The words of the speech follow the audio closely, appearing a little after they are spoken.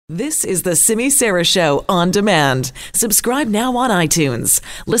This is the Simi Sara Show on demand. Subscribe now on iTunes.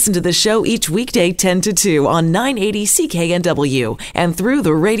 Listen to the show each weekday 10 to 2 on 980 CKNW and through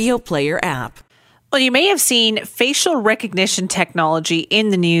the Radio Player app. Well, you may have seen facial recognition technology in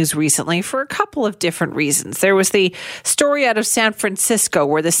the news recently for a couple of different reasons. There was the story out of San Francisco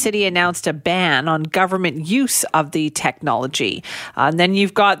where the city announced a ban on government use of the technology. And then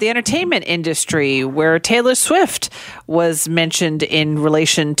you've got the entertainment industry where Taylor Swift was mentioned in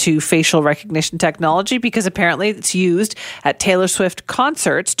relation to facial recognition technology because apparently it's used at Taylor Swift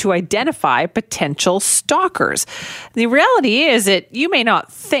concerts to identify potential stalkers. The reality is that you may not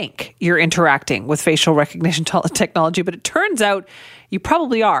think you're interacting with facial recognition technology, but it turns out you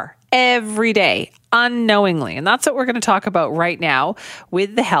probably are every day unknowingly. And that's what we're going to talk about right now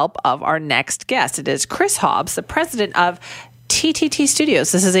with the help of our next guest. It is Chris Hobbs, the president of TTT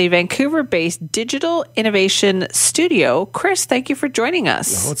Studios. This is a Vancouver-based digital innovation studio. Chris, thank you for joining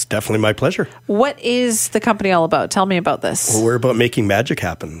us. Oh, it's definitely my pleasure. What is the company all about? Tell me about this. Well, we're about making magic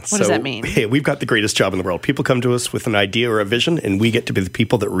happen. What does that mean? Hey, we've got the greatest job in the world. People come to us with an idea or a vision, and we get to be the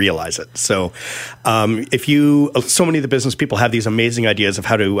people that realize it. So so many of the business people have these amazing ideas of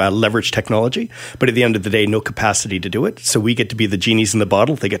how to leverage technology, but at the end of the day, no capacity to do it. So we get to be the genies in the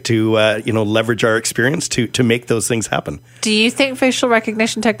bottle. They get to leverage our experience to make those things happen. Do you think facial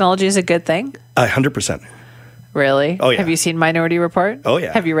recognition technology is a good thing? 100%. Really? Oh, yeah. Have you seen Minority Report? Oh,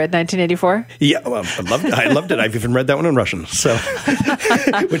 yeah. Have you read 1984? Yeah, well, I loved it. I've even read that one in Russian, so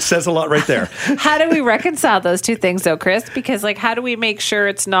which says a lot right there. How do we reconcile those two things, though, Chris? Because, how do we make sure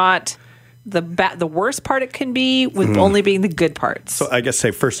it's not the worst part it can be with only being the good parts? So I guess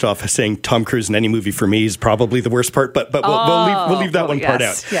first off, saying Tom Cruise in any movie for me is probably the worst part, but we'll leave that one part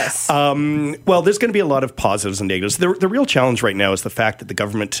out. Yes. Well, there's going to be a lot of positives and negatives. The real challenge right now is the fact that the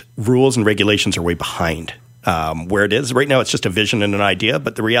government rules and regulations are way behind. Where it is right now, it's just a vision and an idea,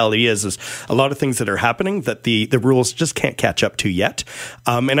 but the reality is a lot of things that are happening that the rules just can't catch up to yet.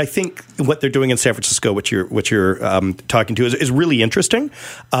 And I think what they're doing in San Francisco, what you're talking to, is really interesting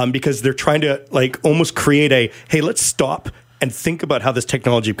because they're trying to almost create hey, let's stop and think about how this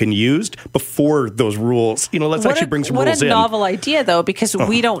technology can be used before those rules. Let's actually bring some rules in. What a novel idea, though, because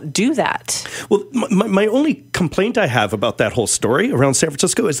we don't do that. Well, my only complaint I have about that whole story around San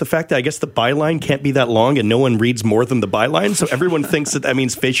Francisco is the fact that I guess the byline can't be that long and no one reads more than the byline. So everyone thinks that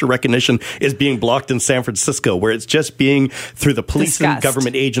means facial recognition is being blocked in San Francisco, where it's just being through the police and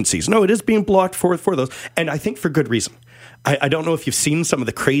government agencies. No, it is being blocked for those. And I think for good reason. I don't know if you've seen some of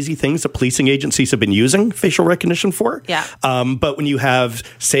the crazy things that policing agencies have been using facial recognition for. Yeah. But when you have,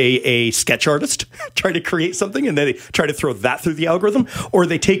 say, a sketch artist try to create something and then they try to throw that through the algorithm, or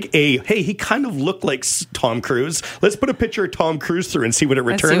they take hey, he kind of looked like Tom Cruise. Let's put a picture of Tom Cruise through and see what it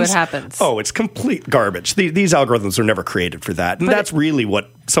returns. And see what happens. Oh, it's complete garbage. These algorithms are never created for that. And that's really what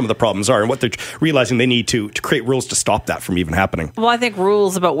some of the problems are and what they're realizing they need to create rules to stop that from even happening. Well, I think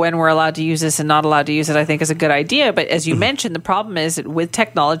rules about when we're allowed to use this and not allowed to use it, I think is a good idea. But as you mentioned, the problem is that with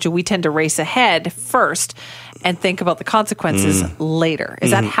technology, we tend to race ahead first and think about the consequences later.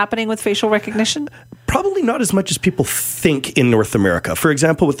 Is that happening with facial recognition? Probably not as much as people think in North America. For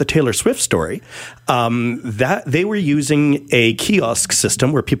example, with the Taylor Swift story, that they were using a kiosk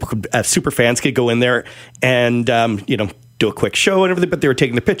system where people could, super fans could go in there and, do a quick show and everything, but they were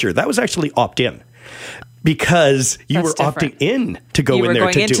taking the picture. That was actually opt-in. Because you were opting in to go in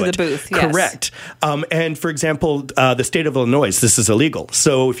there to do it. You were going into the booth, yes. Correct. And for example, the state of Illinois, this is illegal.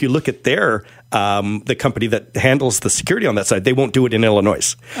 So if you look at the company that handles the security on that side, they won't do it in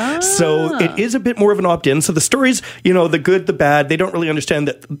Illinois. So it is a bit more of an opt-in. So the stories, the good, the bad, they don't really understand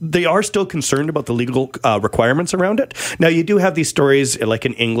that they are still concerned about the legal requirements around it. Now, you do have these stories like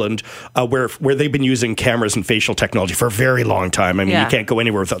in England where they've been using cameras and facial technology for a very long time. I mean, you can't go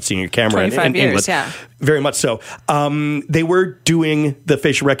anywhere without seeing your camera in years, England. Yeah. Very much so. They were doing the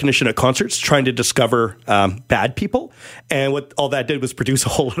facial recognition at concerts, trying to discover bad people. And what all that did was produce a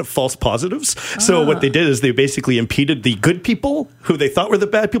whole lot of false positives. So what they did is they basically impeded the good people who they thought were the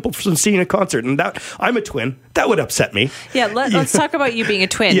bad people from seeing a concert. And that, I'm a twin. That would upset me. Yeah, let's talk about you being a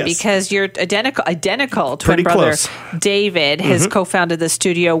twin because your identical twin Pretty brother, close. David, has co-founded the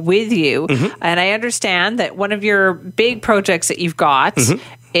studio with you. And I understand that one of your big projects that you've got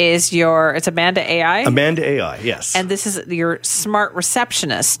is it's Amanda AI? Amanda AI, yes. And this is your smart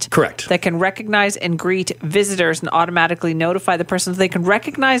receptionist. Correct. That can recognize and greet visitors and automatically notify the person. So they can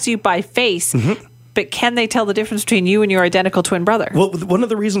recognize you by face, but can they tell the difference between you and your identical twin brother? Well, one of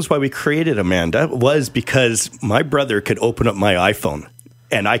the reasons why we created Amanda was because my brother could open up my iPhone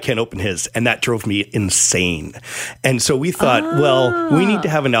and I can't open his. And that drove me insane. And so we thought, well, we need to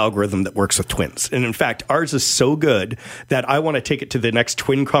have an algorithm that works with twins. And in fact, ours is so good that I want to take it to the next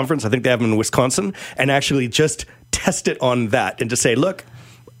twin conference. I think they have them in Wisconsin, and actually just test it on that and to say, look,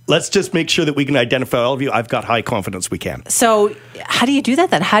 let's just make sure that we can identify all of you. I've got high confidence we can. So how do you do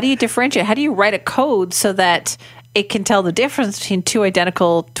that then? How do you differentiate? How do you write a code so that it can tell the difference between two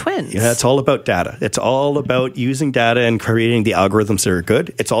identical twins? Yeah, it's all about data. It's all about using data and creating the algorithms that are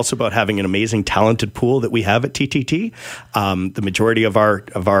good. It's also about having an amazing, talented pool that we have at TTT. The majority of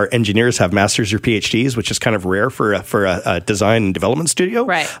our engineers have masters or PhDs, which is kind of rare for a design and development studio.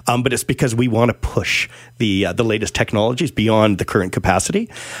 Right. But it's because we want to push the latest technologies beyond the current capacity.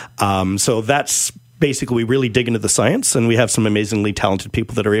 So that's basically, we really dig into the science, and we have some amazingly talented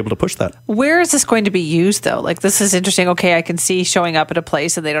people that are able to push that. Where is this going to be used, though? Like, this is interesting. Okay, I can see showing up at a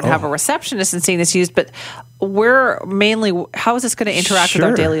place and they don't have a receptionist and seeing this used, but how is this going to interact with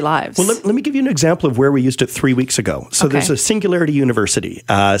our daily lives? Well, let me give you an example of where we used it 3 weeks ago. So there's a Singularity University.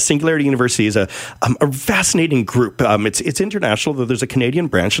 Singularity University is a fascinating group. It's international, though there's a Canadian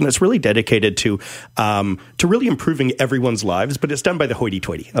branch, and it's really dedicated to really improving everyone's lives, but it's done by the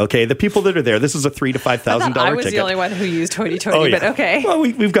hoity-toity. Okay, the people that are there, this is a $3,000 to $5,000 ticket. I was the only one who used hoity-toity, but okay. Well,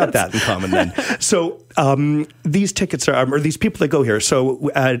 we've got that in common then. So these tickets or these people that go here. So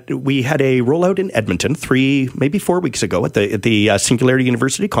we had a rollout in Edmonton 3, maybe 4 weeks ago at the Singularity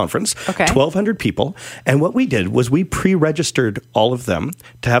University conference. Okay. 1,200 people. And what we did was we pre-registered all of them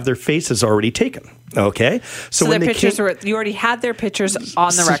to have their faces already taken. Okay. So their pictures you already had their pictures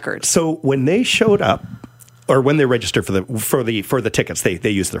on the record. So when they showed up, or when they registered for the tickets, they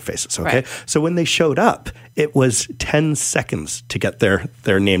use their faces. Okay, right. So when they showed up, it was 10 seconds to get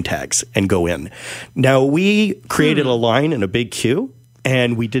their name tags and go in. Now we created a line in a big queue,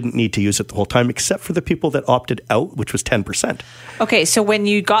 and we didn't need to use it the whole time, except for the people that opted out, which was 10%. Okay, so when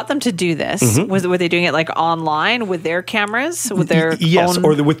you got them to do this, were they doing it like online with their cameras, with their yes, own...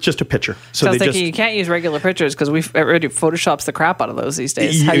 or with just a picture. So I was thinking you can't use regular pictures because we've already photoshops the crap out of those these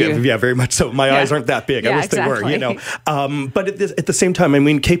days. Yeah, very much so. My eyes aren't that big. I wish they were. You know, but at the same time, I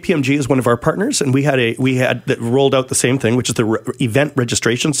mean, KPMG is one of our partners, and we had rolled out the same thing, which is the event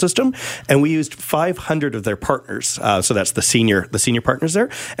registration system, and we used 500 of their partners. So that's the senior partners there,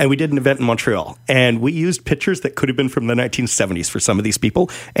 and we did an event in Montreal, and we used pictures that could have been from the 1970s for some of these people,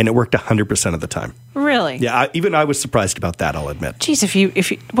 and it worked 100% of the time. Really? Yeah, even I was surprised about that, I'll admit. Geez, if you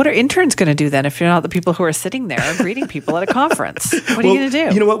what are interns going to do then if you're not the people who are sitting there greeting people at a conference? What are you going to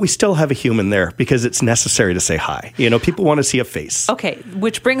do? You know what? We still have a human there because it's necessary to say hi. You know, people want to see a face. Okay,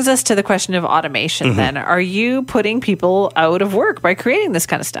 which brings us to the question of automation then. Are you putting people out of work by creating this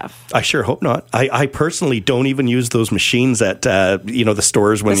kind of stuff? I sure hope not. I personally don't even use those machines at the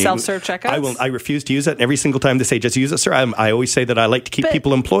stores when the self-serve checkouts? I refuse to use it. And every single time they say, just use it, sir, I always say that I like to keep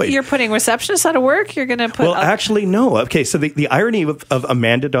people employed. You're putting receptionists out of work? You're going to put... Well, actually, no. Okay, so the irony of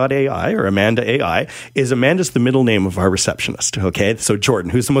Amanda.ai or Amanda AI is Amanda's the middle name of our receptionist, okay? So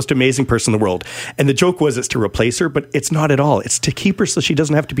Jordan, who's the most amazing person in the world. And the joke was it's to replace her, but it's not at all. It's to keep her so she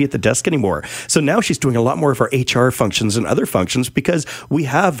doesn't have to be at the desk anymore. So now she's doing a lot more of our HR functions and other functions because we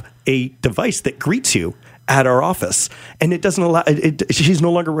have a device that greets you at our office, and it doesn't allow. She's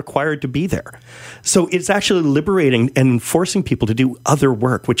no longer required to be there, so it's actually liberating and forcing people to do other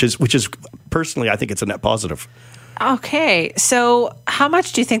work, which is personally, I think it's a net positive. Okay, so how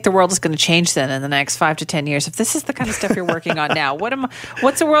much do you think the world is going to change then in the next 5 to 10 years? If this is the kind of stuff you're working on now,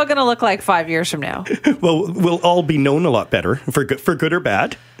 what's the world going to look like 5 years from now? Well, we'll all be known a lot better for good or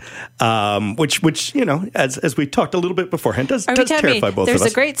bad. Which as we talked a little bit beforehand, does terrify both of us.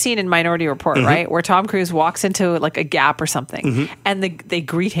 There's a great scene in Minority Report, right, where Tom Cruise walks into like a Gap or something, and they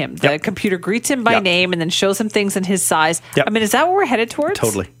greet him. The computer greets him by name and then shows him things in his size. Yep. I mean, is that what we're headed towards?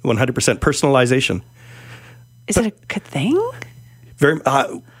 Totally, 100% personalization. Is it a good thing?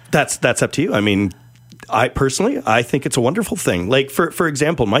 That's up to you. I mean, I think it's a wonderful thing. Like for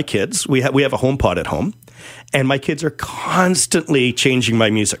example, my kids, we have a HomePod at home, and my kids are constantly changing my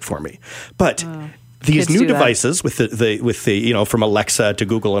music for me. But these new devices with the from Alexa to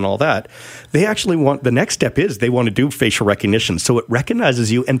Google and all that, they actually want the next step is they want to do facial recognition, so it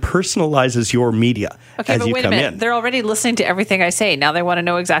recognizes you and personalizes your media as you come in. Okay, but wait a minute, they're already listening to everything I say. Now they want to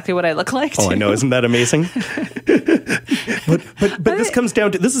know exactly what I look like. Oh, I know, isn't that amazing? But this comes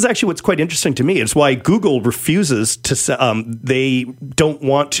down to, this is actually what's quite interesting to me. It's why Google refuses to, they don't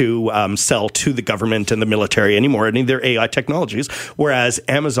want to sell to the government and the military anymore, any of their AI technologies, whereas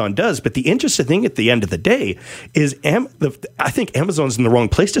Amazon does. But the interesting thing at the end of the day is I think Amazon's in the wrong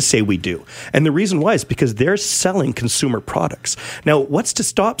place to say we do. And the reason why is because they're selling consumer products. Now, what's to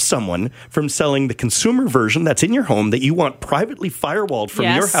stop someone from selling the consumer version that's in your home that you want privately firewalled from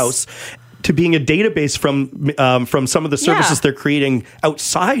your house to being a database from some of the services they're creating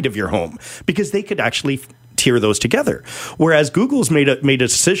outside of your home? Because they could actually tier those together. Whereas Google's made a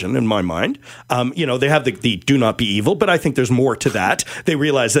decision, in my mind. They have the do not be evil, but I think there's more to that. They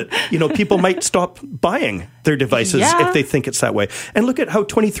realize that, people might stop buying their devices if they think it's that way. And look at how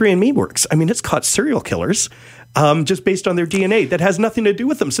 23andMe works. I mean, it's caught serial killers just based on their DNA. That has nothing to do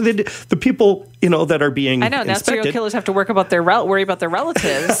with them. So the people, that are being now inspected, serial killers have to worry about their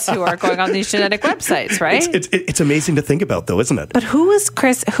relatives who are going on these genetic websites, right? It's amazing to think about, though, isn't it? But who is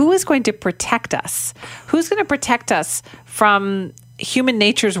going to protect us? Who's going to protect us from human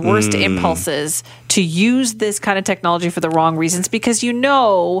nature's worst impulses to use this kind of technology for the wrong reasons? Because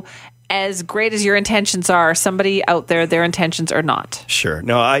as great as your intentions are, somebody out there, their intentions are not. Sure.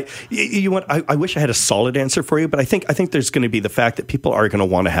 No, I wish I had a solid answer for you, but I think there's going to be the fact that people are going to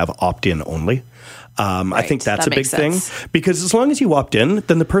want to have opt-in only. I think that's a big thing, because as long as you opt in,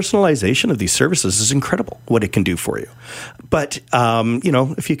 then the personalization of these services is incredible, what it can do for you. But,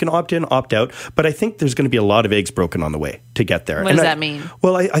 if you can opt in, opt out. But I think there's going to be a lot of eggs broken on the way to get there. What does that mean?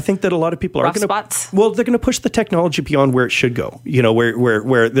 Well, I think that a lot of people are going to... Well, they're going to push the technology beyond where it should go,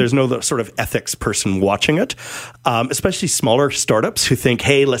 where there's no sort of ethics person watching it, especially smaller startups who think,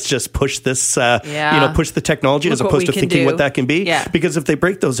 hey, let's just push this, push the technology as opposed to thinking what that can be. Yeah. Because if they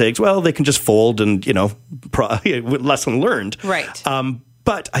break those eggs, well, they can just fold and, lesson learned. Right.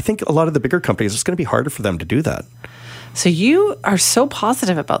 But I think a lot of the bigger companies, it's going to be harder for them to do that. So you are so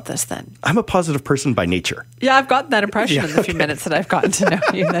positive about this then? I'm a positive person by nature. Yeah, I've gotten that impression in the few minutes that I've gotten to know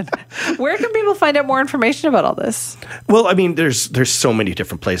you. Then, where can people find out more information about all this? Well, I mean, there's so many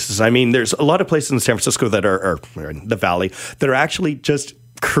different places. I mean, there's a lot of places in San Francisco that are in the Valley that are actually just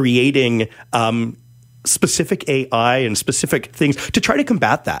creating specific AI and specific things to try to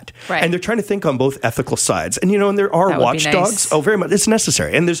combat that. Right. And they're trying to think on both ethical sides. And, and there are watchdogs. Nice. Oh, very much. It's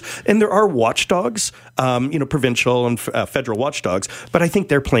necessary. And there are watchdogs, provincial and federal watchdogs, but I think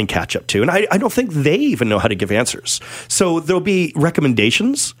they're playing catch up too. And I don't think they even know how to give answers. So there'll be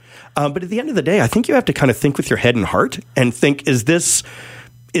recommendations. But at the end of the day, I think you have to kind of think with your head and heart and think, is this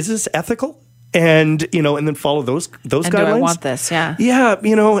ethical? And, and then follow those guidelines. Do I want this? Yeah. Yeah.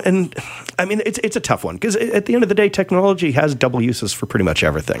 And I mean, it's a tough one because at the end of the day, technology has double uses for pretty much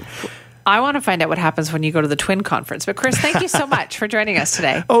everything. I want to find out what happens when you go to the Twin Conference. But Chris, thank you so much for joining us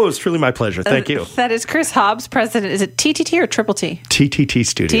today. Oh, it's truly my pleasure. Thank you. That is Chris Hobbs, president. Is it TTT or Triple T? TTT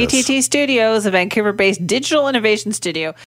Studios. TTT Studios, a Vancouver-based digital innovation studio.